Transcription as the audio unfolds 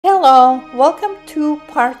Hello, welcome to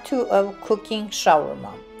part 2 of cooking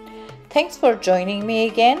shawarma. Thanks for joining me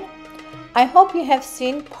again. I hope you have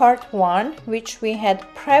seen part 1, which we had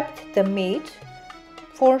prepped the meat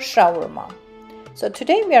for shawarma. So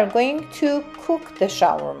today we are going to cook the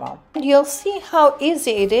shawarma. You'll see how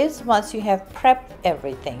easy it is once you have prepped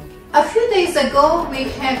everything. A few days ago we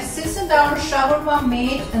have seasoned our shawarma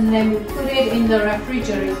meat and then we put it in the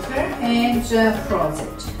refrigerator and froze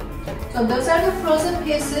it. So those are the frozen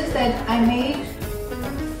pieces that I made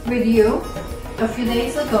with you a few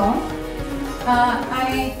days ago.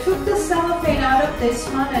 I took the cellophane out of this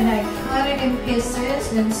one and I cut it in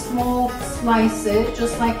pieces in small slices,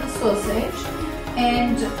 just like a sausage,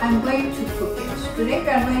 and I'm going to cook it. Today we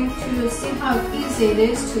are going to see how easy it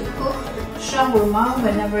is to cook shawarma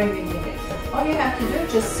whenever you need it. All you have to do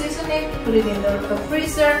is just season it, put it in the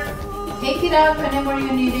freezer, take it out whenever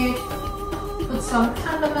you need it, put some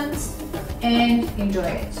condiments, and enjoy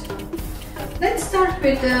it. Let's start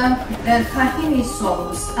with the tahini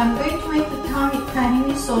sauce. I'm going to make the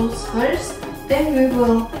tahini sauce first, then we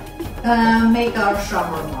will make our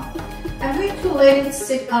shawarma. I'm going to let it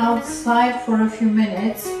sit outside for a few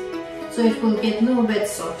minutes so it will get a little bit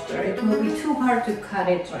softer. It will be too hard to cut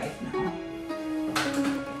it right now.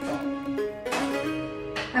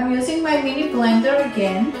 I'm using my mini blender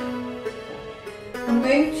again. I'm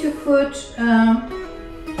going to put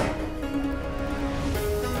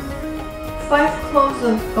 5 cloves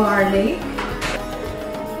of garlic,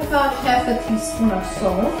 about half a teaspoon of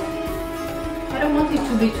salt. I don't want it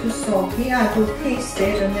to be too salty. I will taste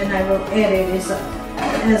it and then I will add it as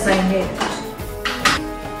I need it.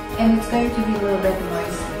 And it's going to be a little bit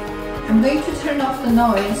noisy. I'm going to turn off the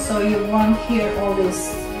noise so you won't hear all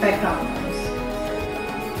this background noise.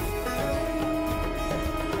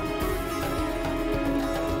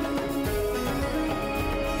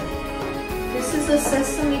 This is the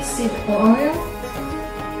sesame seed oil.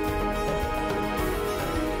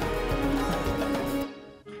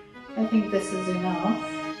 I think this is enough.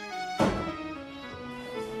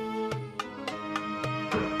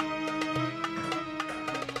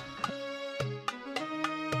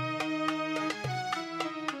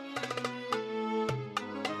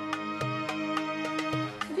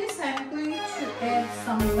 To this I'm going to add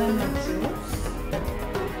some lemon juice.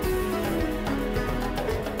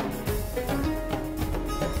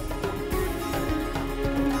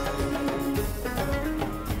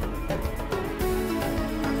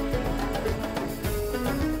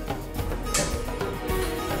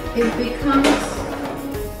 It becomes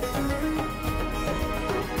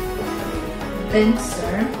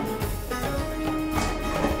denser,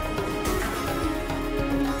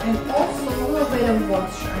 and also a little bit of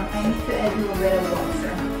water. I need to add a little bit of water.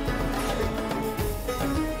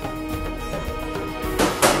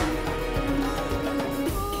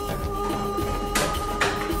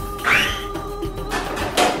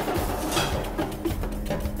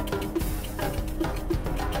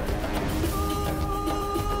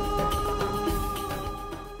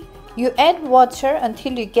 You add water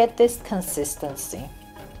until you get this consistency.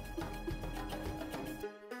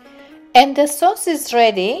 And the sauce is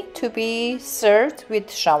ready to be served with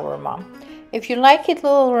shawarma. If you like it a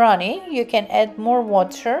little runny, you can add more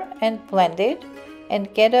water and blend it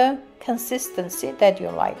and get a consistency that you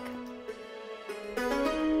like.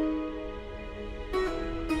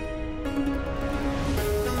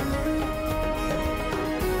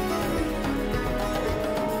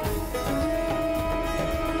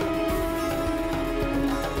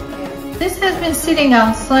 This has been sitting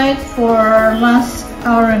outside for last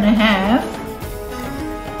hour and a half.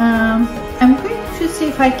 I'm going to see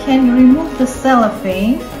if I can remove the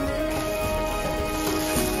cellophane.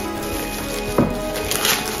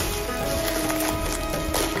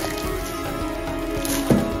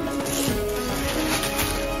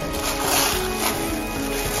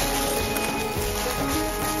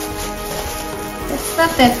 It's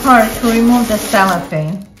not that hard to remove the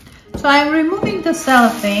cellophane. So I'm removing the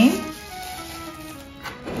cellophane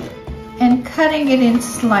and cutting it in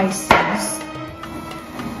slices.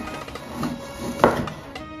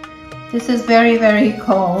 This is very, very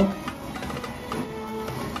cold.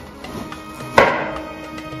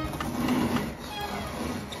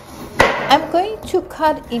 I'm going to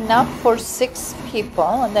cut enough for 6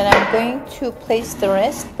 people and then I'm going to place the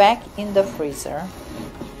rest back in the freezer.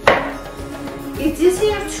 It's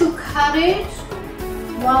easier to cut it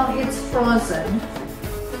while it's frozen.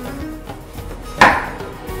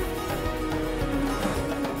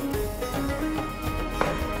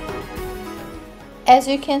 As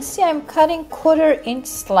you can see, I'm cutting 1/4 inch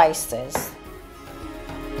slices.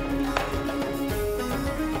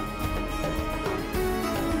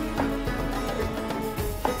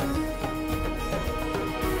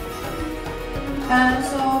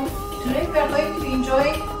 So today we are going to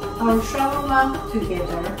enjoy our shawarma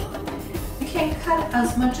together. You can cut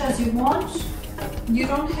as much as you want. You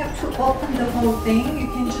don't have to open the whole thing. You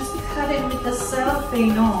can just cut it with the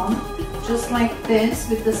cellophane on, just like this,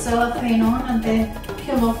 with the cellophane on, and then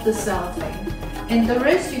peel off the cellophane. And the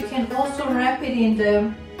rest you can also wrap it in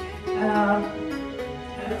the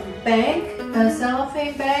bag, a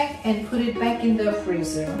cellophane bag, and put it back in the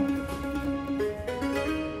freezer.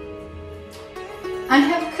 I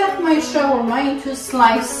have cut my shawarma into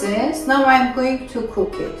slices. Now I'm going to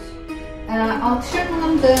cook it. I'll turn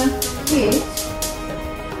on the heat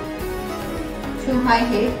to high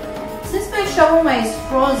heat. Since my shawarma is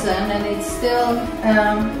frozen and it's still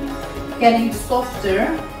getting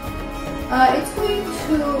softer,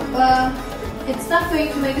 it's not going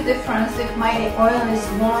to make a difference if my oil is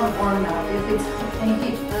warm or not, if it's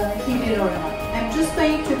heated or not. I'm just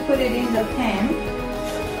going to put it in the pan.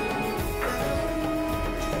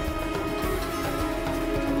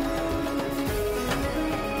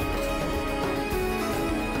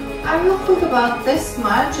 I will cook about this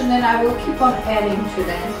much and then I will keep on adding to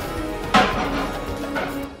that.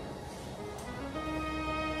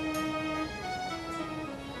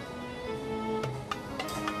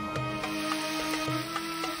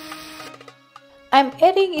 I'm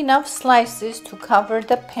adding enough slices to cover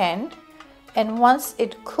the pan, and once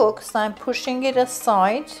it cooks I'm pushing it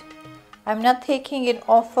aside. I'm not taking it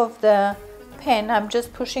off of the pan, I'm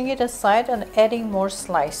just pushing it aside and adding more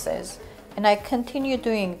slices. And I continue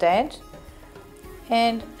doing that,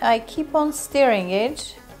 and I keep on stirring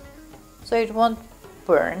it so it won't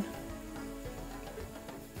burn.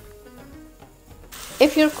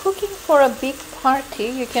 If you're cooking for a big party,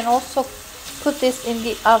 you can also put this in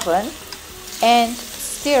the oven and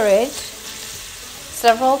stir it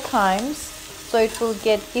several times so it will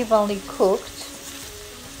get evenly cooked,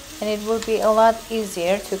 and it will be a lot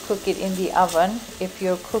easier to cook it in the oven if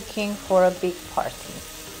you're cooking for a big party.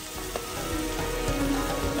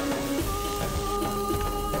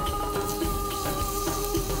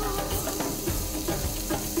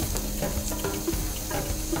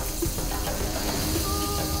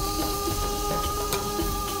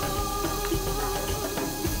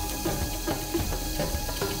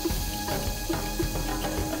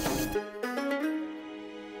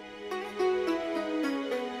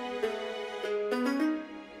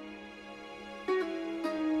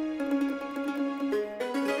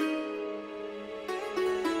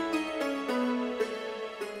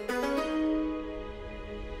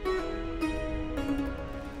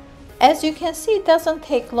 As you can see, it doesn't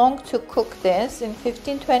take long to cook this. In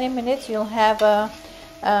 15-20 minutes you'll have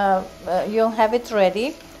it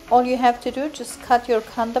ready. All you have to do, just cut your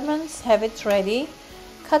condiments, have it ready.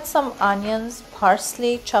 Cut some onions,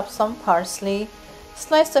 parsley, chop some parsley,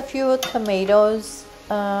 slice a few tomatoes,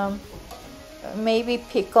 maybe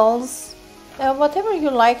pickles, whatever you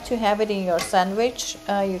like to have it in your sandwich.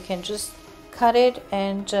 You can just cut it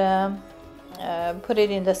and put it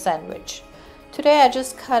in the sandwich. Today I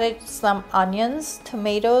just cut some onions,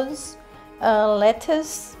 tomatoes,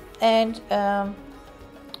 lettuce, and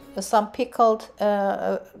some pickled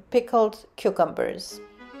cucumbers.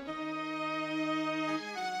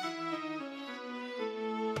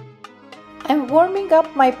 I'm warming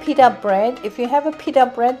up my pita bread. If you have a pita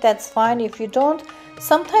bread, that's fine. If you don't,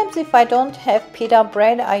 sometimes if I don't have pita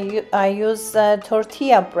bread, I use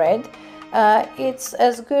tortilla bread. It's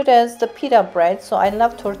as good as the pita bread, so I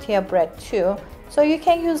love tortilla bread too. So you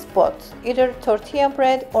can use both, either tortilla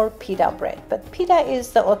bread or pita bread. But pita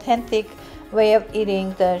is the authentic way of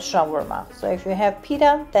eating the shawarma. So if you have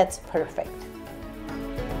pita, that's perfect.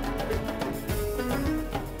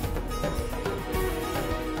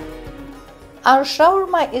 Our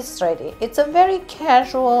shawarma is ready. It's a very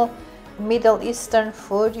casual Middle Eastern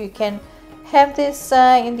food. You can have this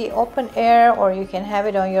in the open air, or you can have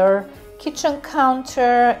it on your kitchen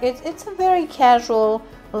counter. It's a very casual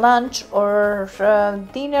lunch or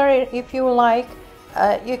dinner if you like.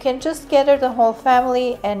 You can just gather the whole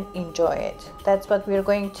family and enjoy it. That's what we're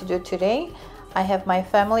going to do today. I have my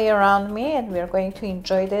family around me and we're going to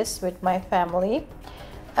enjoy this with my family.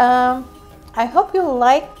 I hope you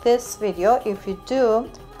like this video. If you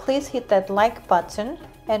do, please hit that like button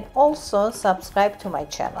and also subscribe to my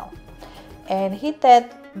channel. And hit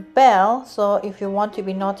that bell so if you want to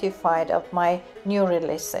be notified of my new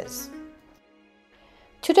releases.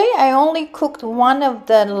 Today I only cooked one of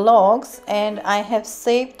the logs and I have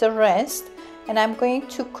saved the rest, and I'm going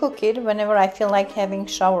to cook it whenever I feel like having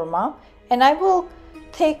shawarma, and I will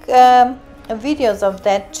take videos of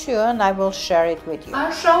that too and I will share it with you.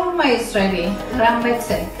 Our shawarma is ready.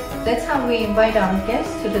 That's how we invite our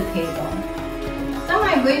guests to the table.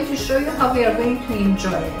 I'm going to show you how we are going to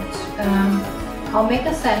enjoy it. I'll make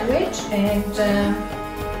a sandwich and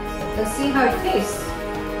let's see how it tastes.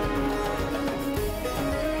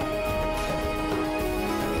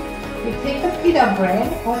 We take the pita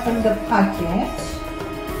bread, open the packet.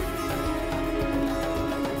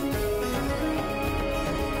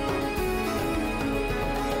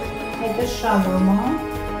 Take the shawarma.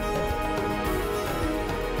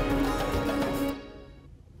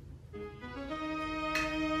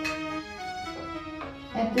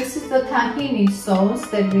 And this is the tahini sauce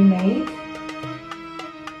that we made.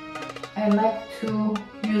 I like to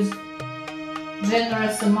use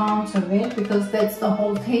generous amount of it because that's the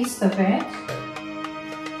whole taste of it.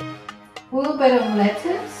 A little bit of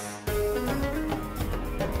lettuce,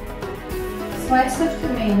 slice of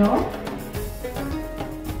tomato,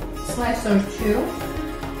 slice or two,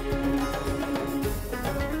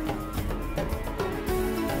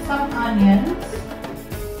 some onions.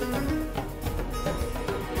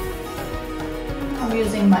 I'm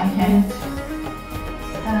using my hand.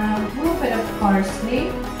 A little bit of parsley.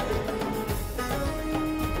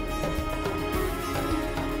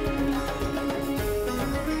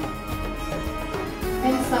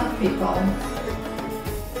 And some pickles.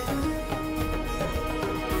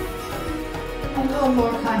 And a little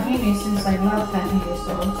more tahini since I love tahini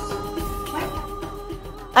sauce.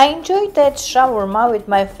 I enjoyed that shawarma with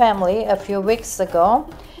my family a few weeks ago,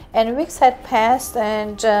 and weeks had passed,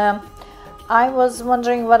 and I was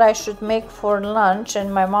wondering what I should make for lunch,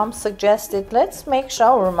 and my mom suggested let's make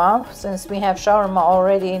shawarma since we have shawarma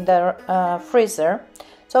already in the freezer.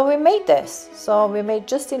 So we made this. So we made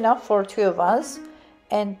just enough for two of us,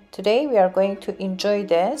 and today we are going to enjoy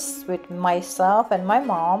this with myself and my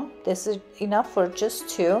mom. This is enough for just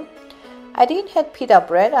two. I didn't have pita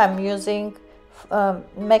bread. I'm using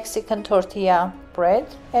Mexican tortilla bread,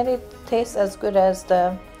 and it tastes as good as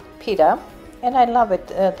the pita, and I love it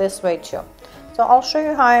this way too. So I'll show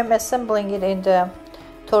you how I'm assembling it in the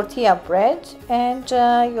tortilla bread, and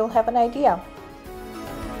you'll have an idea.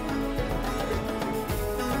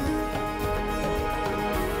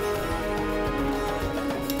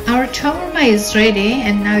 Our shawarma is ready,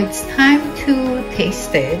 and now it's time to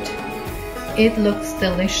taste it. It looks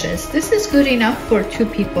delicious. This is good enough for two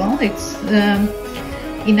people. It's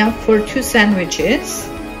enough for two sandwiches.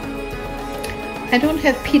 I don't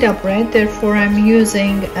have pita bread, therefore I'm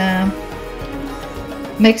using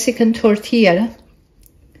Mexican tortilla,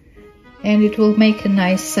 and it will make a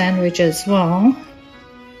nice sandwich as well.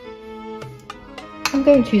 I'm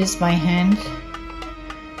going to use my hand.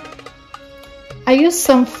 I used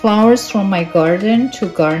some flowers from my garden to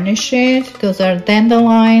garnish it. Those are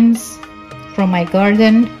dandelions from my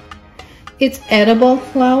garden. It's edible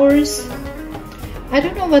flowers. I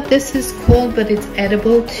don't know what this is called, but it's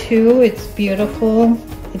edible too. It's beautiful.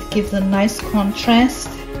 It gives a nice contrast.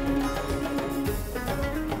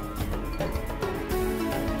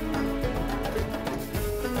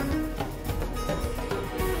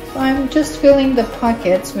 So I'm just filling the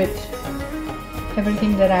pockets with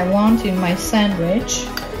everything that I want in my sandwich.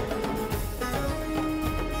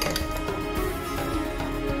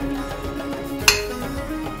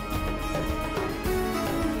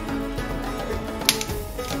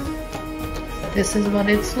 This is what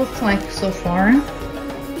it looks like so far.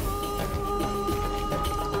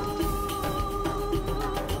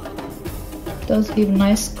 It does give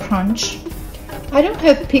nice crunch. I don't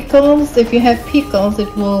have pickles. If you have pickles,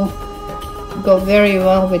 it will go very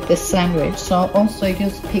well with the sandwich, so I'll also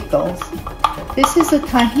use pickles. This is a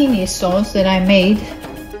tahini sauce that I made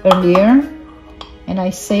earlier, and I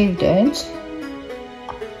saved it.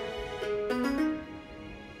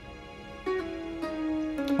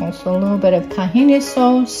 Also a little bit of tahini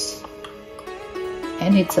sauce,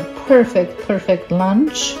 and it's a perfect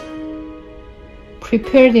lunch,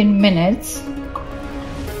 prepared in minutes.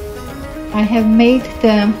 I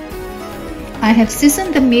have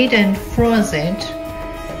seasoned the meat and froze it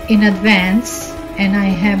in advance, and I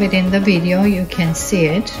have it in the video. You can see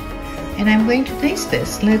it, and I'm going to taste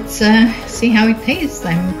this. Let's see how it tastes.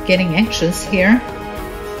 I'm getting anxious here.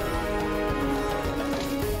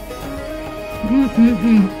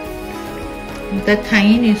 The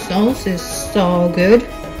tahini sauce is so good.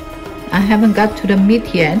 I haven't got to the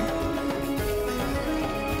meat yet.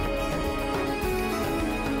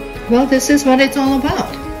 Well, this is what it's all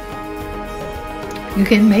about. You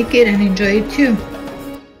can make it and enjoy it too.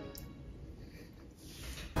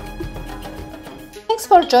 Thanks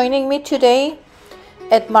for joining me today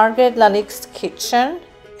at LALIK'S kitchen,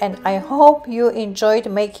 and I hope you enjoyed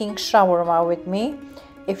making shawarma with me.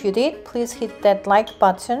 If you did, please hit that like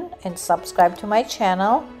button and subscribe to my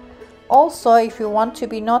channel. also, if you want to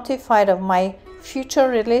be notified of my future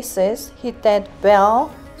releases, hit that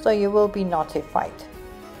bell so you will be notified.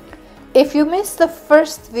 If you missed the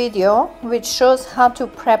first video, which shows how to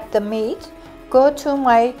prep the meat, go to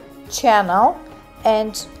my channel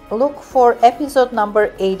and look for episode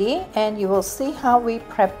number 80 and you will see how we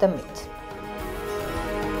prep the meat.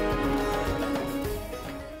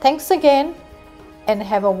 Thanks again and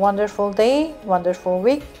have a wonderful day, wonderful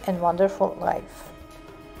week, and wonderful life.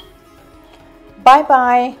 Bye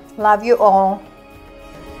bye. Love you all.